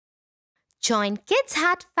Join Kids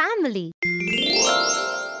Hat family.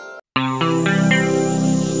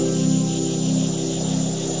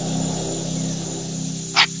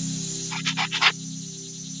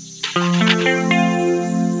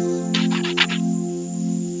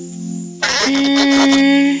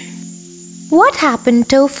 What happened,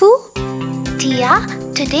 Tofu? Tia,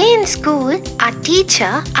 today in school, our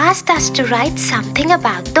teacher asked us to write something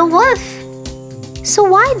about the wolf. So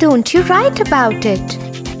why don't you write about it?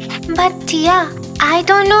 But Tia, I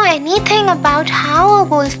don't know anything about how a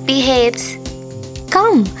wolf behaves.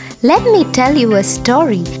 Come, let me tell you a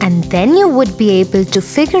story and then you would be able to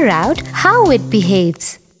figure out how it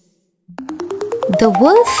behaves. The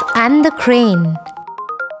Wolf and the Crane.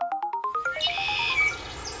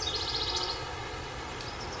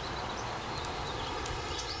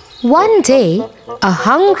 One day, a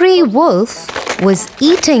hungry wolf was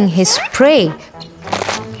eating his prey.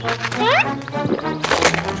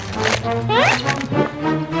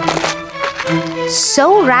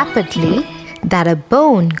 So rapidly that a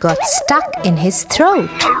bone got stuck in his throat.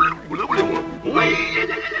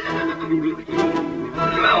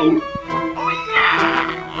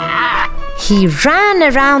 He ran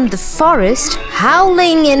around the forest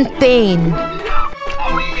howling in pain.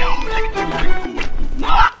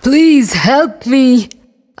 Please help me.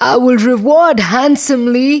 I will reward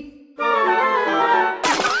handsomely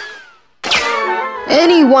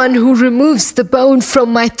anyone who removes the bone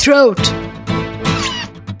from my throat.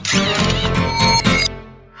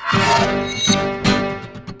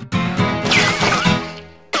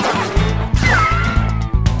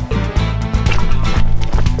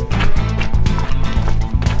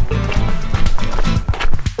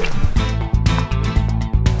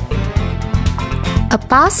 A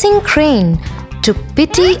passing crane took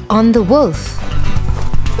pity on the wolf.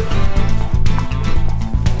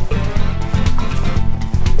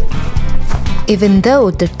 Even though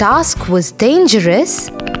the task was dangerous,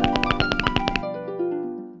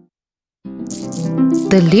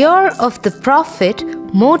 the lure of the prophet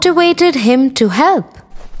motivated him to help.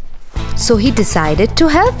 So he decided to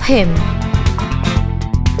help him.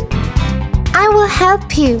 I will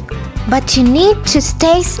help you, but you need to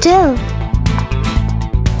stay still.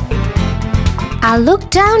 I'll look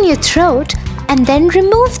down your throat and then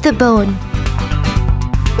remove the bone.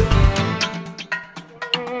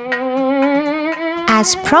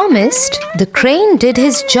 As promised, the crane did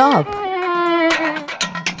his job.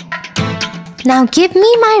 Now give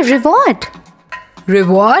me my reward.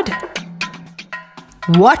 Reward?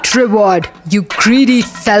 What reward, you greedy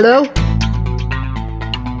fellow?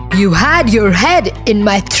 You had your head in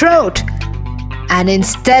my throat, and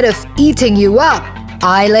instead of eating you up,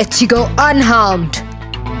 I let you go unharmed.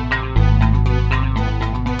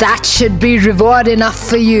 That should be reward enough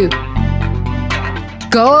for you.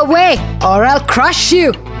 Go away, or I'll crush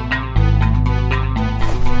you.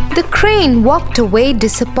 The crane walked away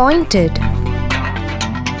disappointed.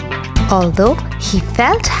 Although he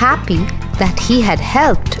felt happy that he had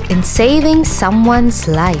helped in saving someone's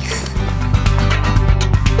life.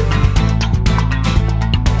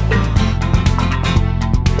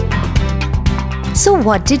 So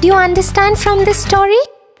what did you understand from this story?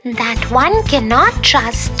 That one cannot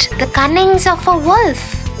trust the cunnings of a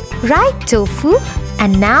wolf. Right, Tofu.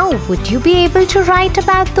 And now, would you be able to write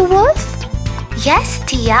about the wolf? Yes,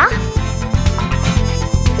 Tia.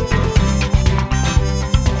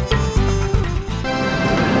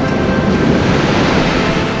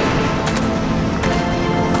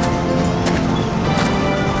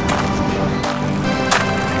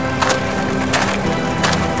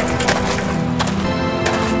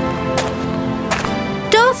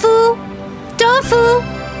 Tofu! Tofu!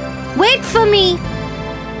 Wait for me!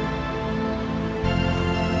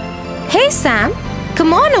 Hey Sam,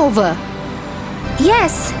 come on over.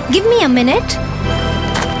 Yes, give me a minute.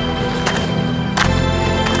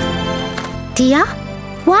 Tia,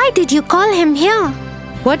 why did you call him here?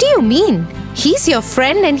 What do you mean? He's your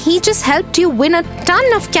friend and he just helped you win a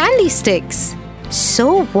ton of candy sticks.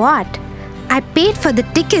 So what? I paid for the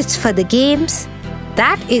tickets for the games.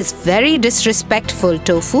 That is very disrespectful,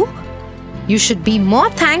 Tofu. You should be more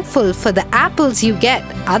thankful for the apples you get.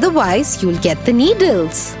 Otherwise, you'll get the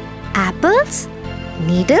needles. Apples?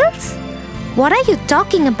 Needles? What are you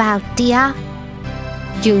talking about, Tia?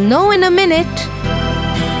 You'll know in a minute.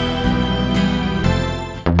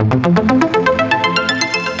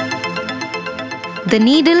 The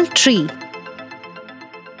Needle Tree.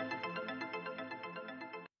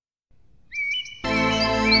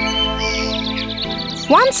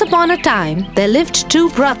 Once upon a time, there lived two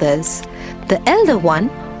brothers. The elder one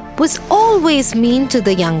was always mean to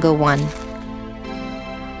the younger one.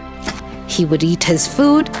 he would eat his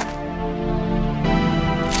food,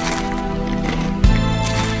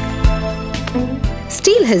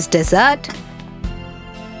 steal his dessert,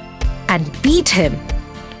 and beat him.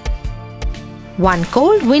 One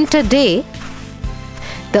cold winter day,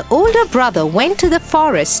 the older brother went to the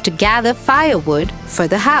forest to gather firewood for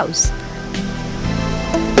the house.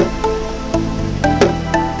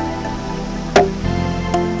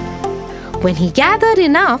 When he gathered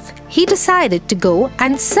enough, he decided to go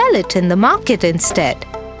and sell it in the market instead.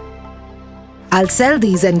 I'll sell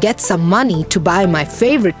these and get some money to buy my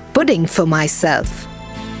favorite pudding for myself.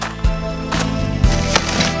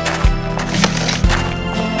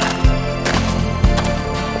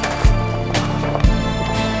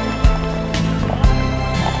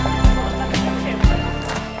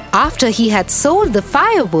 After he had sold the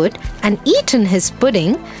firewood and eaten his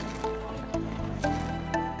pudding,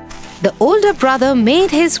 the older brother made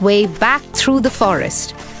his way back through the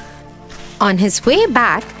forest. On his way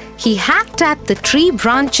back, he hacked at the tree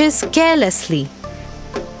branches carelessly.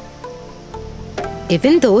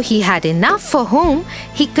 Even though he had enough for home,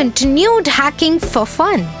 he continued hacking for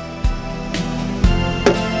fun.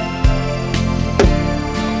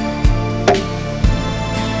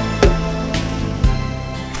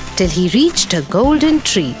 Till he reached a golden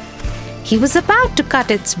tree. He was about to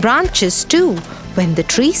cut its branches too, when the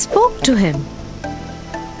tree spoke to him.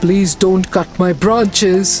 Please don't cut my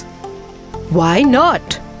branches. Why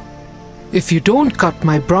not? If you don't cut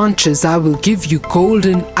my branches, I will give you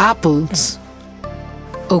golden apples.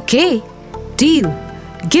 Okay, deal.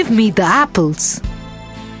 Give me the apples.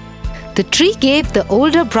 The tree gave the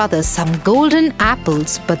older brother some golden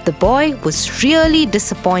apples, but the boy was really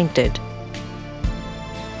disappointed.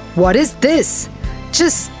 What is this?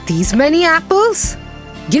 Just these many apples?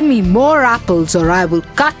 Give me more apples or I will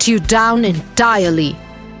cut you down entirely.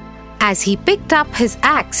 As he picked up his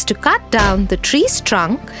axe to cut down the tree's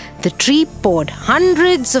trunk, the tree poured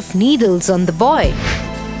hundreds of needles on the boy.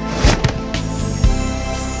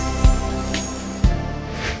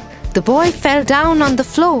 The boy fell down on the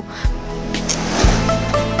floor,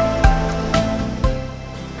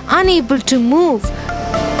 unable to move,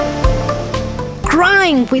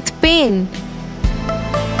 crying with pain.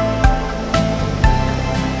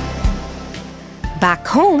 Back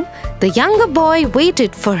home, the younger boy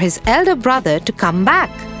waited for his elder brother to come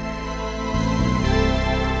back.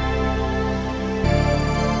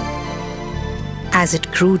 As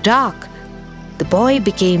it grew dark, the boy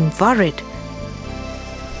became worried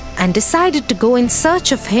and decided to go in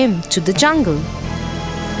search of him to the jungle.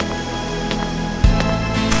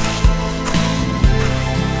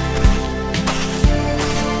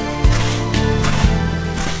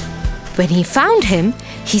 When he found him,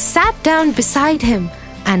 he sat down beside him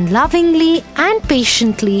and lovingly and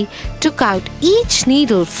patiently took out each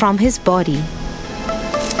needle from his body.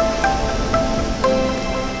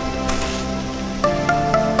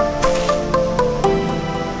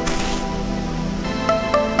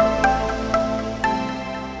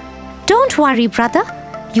 Don't worry, brother.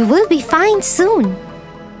 You will be fine soon.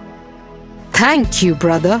 Thank you,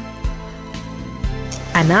 brother.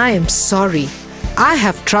 And I am sorry. I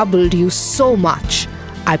have troubled you so much.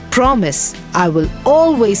 I promise I will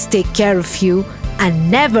always take care of you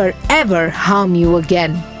and never ever harm you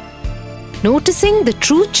again. Noticing the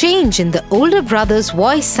true change in the older brother's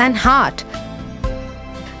voice and heart,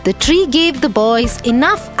 the tree gave the boys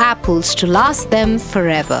enough apples to last them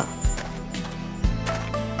forever.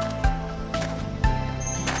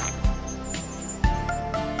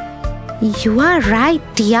 You are right,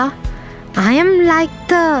 Tia. I am like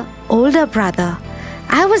the older brother.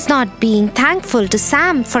 I was not being thankful to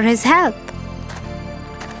Sam for his help.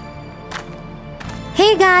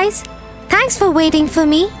 Hey guys, thanks for waiting for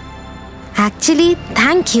me. Actually,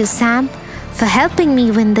 thank you, Sam, for helping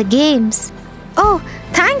me win the games. Oh,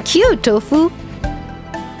 thank you, Tofu.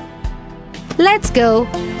 Let's go.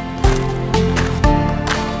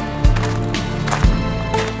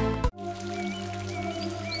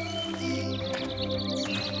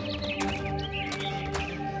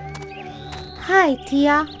 Hi,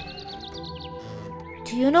 Tia.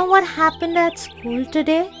 Do you know what happened at school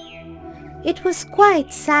today? It was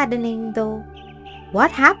quite saddening though.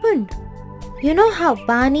 What happened? You know how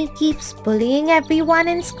Barney keeps bullying everyone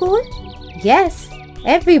in school? Yes,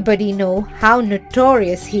 everybody knows how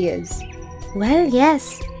notorious he is. Well,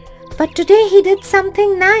 yes. But today he did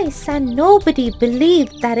something nice and nobody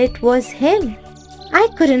believed that it was him. I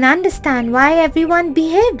couldn't understand why everyone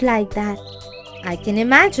behaved like that. I can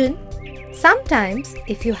imagine. Sometimes,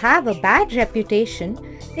 if you have a bad reputation,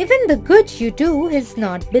 even the good you do is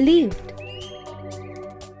not believed.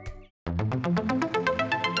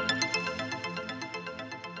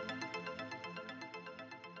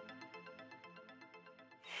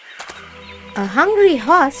 A hungry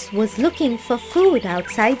horse was looking for food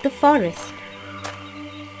outside the forest.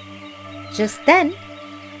 Just then,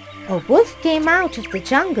 a wolf came out of the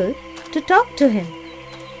jungle to talk to him.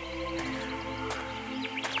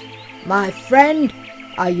 My friend,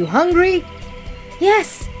 are you hungry?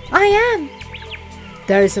 Yes, I am.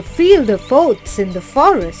 There's a field of oats in the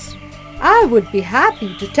forest. I would be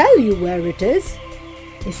happy to tell you where it is.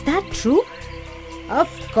 Is that true? Of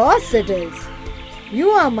course it is. You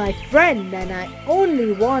are my friend and I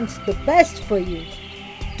only want the best for you.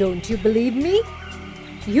 Don't you believe me?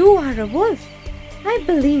 You are a wolf. I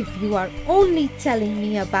believe you are only telling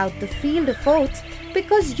me about the field of oats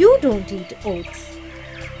because you don't eat oats.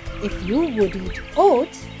 If you would eat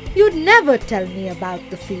oats, you'd never tell me about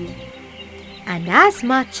the field. And as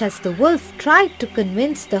much as the wolf tried to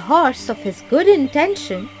convince the horse of his good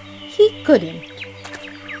intention, he couldn't.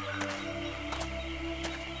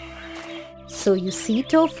 So you see,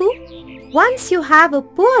 Tofu, once you have a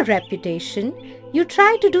poor reputation, you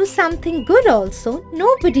try to do something good also,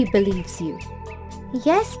 nobody believes you.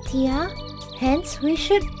 Yes, Tia. Hence we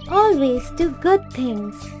should always do good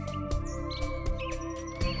things.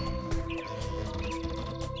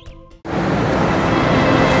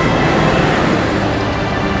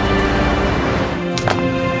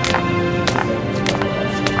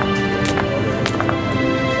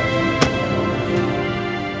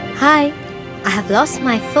 Hi, I have lost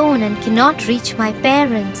my phone and cannot reach my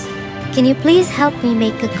parents. Can you please help me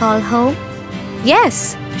make a call home?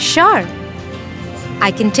 Yes, sure.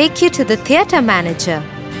 I can take you to the theatre manager.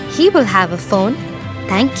 He will have a phone.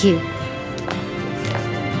 Thank you.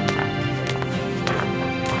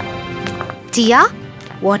 Tia,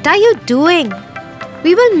 what are you doing?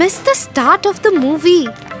 We will miss the start of the movie.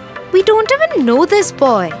 We don't even know this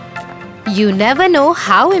boy. You never know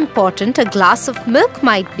how important a glass of milk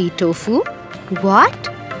might be, Tofu. What?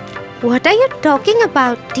 What are you talking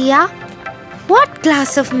about, Tia? What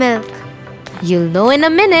glass of milk? You'll know in a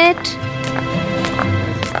minute.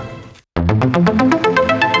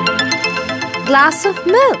 Glass of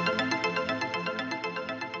milk.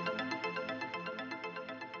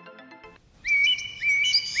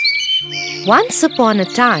 Once upon a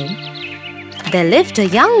time, there lived a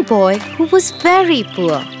young boy who was very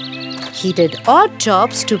poor. He did odd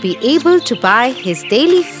jobs to be able to buy his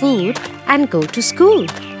daily food and go to school.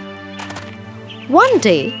 One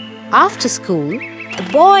day, after school, the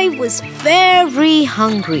boy was very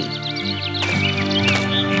hungry.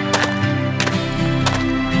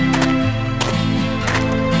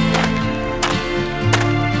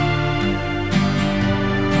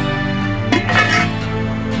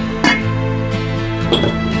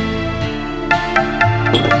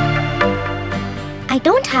 I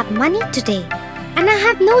don't have money today and I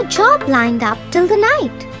have no job lined up till the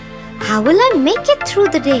night. How will I make it through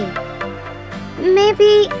the day?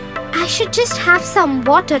 Maybe I should just have some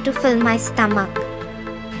water to fill my stomach.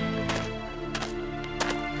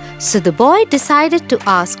 So the boy decided to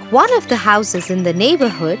ask one of the houses in the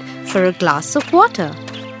neighborhood for a glass of water.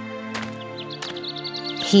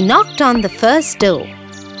 He knocked on the first door.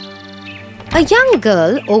 A young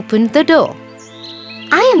girl opened the door.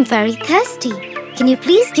 I am very thirsty. Can you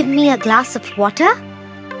please give me a glass of water?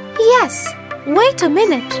 Yes, wait a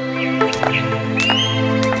minute.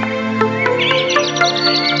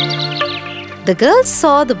 The girl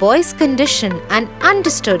saw the boy's condition and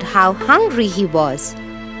understood how hungry he was.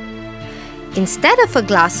 Instead of a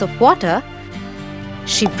glass of water,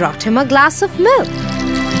 she brought him a glass of milk.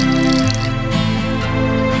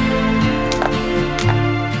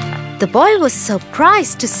 The boy was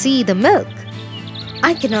surprised to see the milk.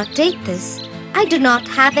 I cannot take this. I do not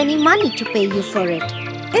have any money to pay you for it.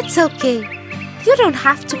 It's okay. You don't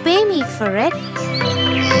have to pay me for it.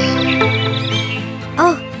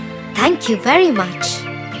 Oh, thank you very much.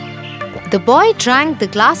 The boy drank the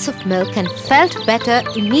glass of milk and felt better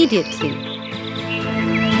immediately.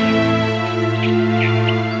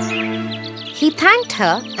 He thanked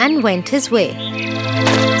her and went his way.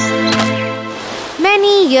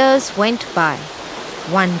 Many years went by.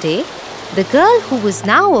 One day, the girl, who was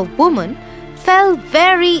now a woman, fell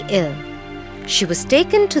very ill. She was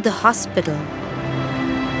taken to the hospital.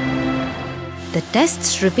 The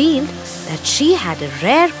tests revealed that she had a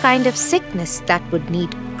rare kind of sickness that would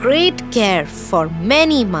need great care for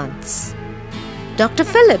many months. Dr.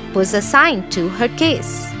 Philip was assigned to her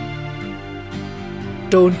case.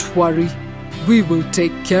 Don't worry, we will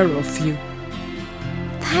take care of you.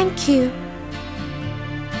 Thank you.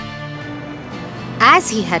 As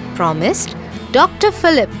he had promised, Dr.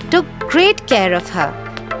 Philip took great care of her.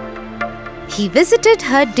 He visited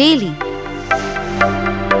her daily.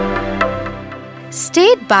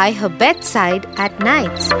 stayed by her bedside at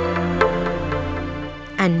nights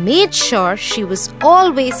and made sure she was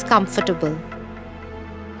always comfortable.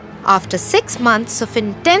 After 6 months of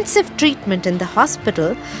intensive treatment in the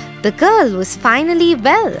hospital, the girl was finally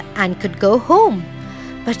well and could go home.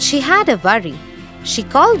 But she had a worry. She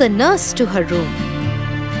called the nurse to her room.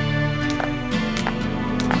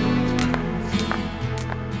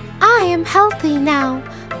 I am healthy now,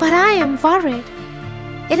 but I am worried.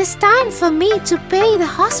 It is time for me to pay the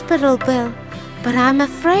hospital bill, but I'm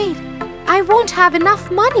afraid I won't have enough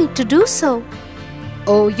money to do so.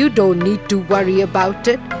 Oh, you don't need to worry about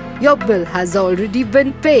it. Your bill has already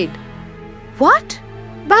been paid. What?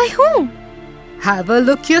 By whom? Have a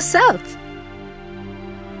look yourself.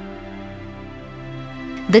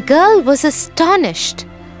 The girl was astonished.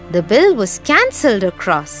 The bill was cancelled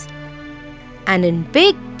across. And in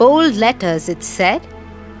big bold letters it said,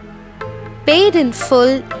 "Paid in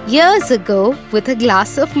full years ago with a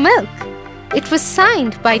glass of milk." It was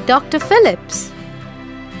signed by Dr. Phillips.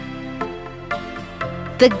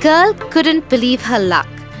 The girl couldn't believe her luck.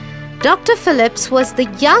 Dr. Phillips was the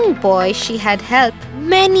young boy she had helped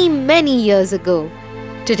many years ago.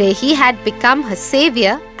 Today he had become her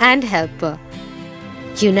savior and helper.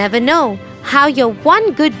 You never know how your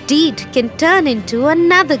one good deed can turn into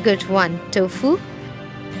another good one, Tofu.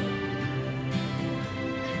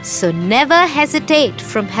 So never hesitate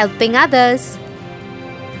from helping others.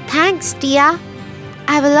 Thanks, Tia.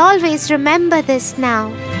 I will always remember this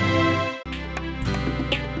now.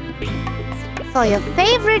 For your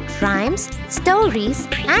favorite rhymes, stories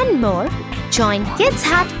and more, join Kids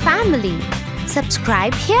Hut family.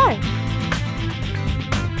 Subscribe here.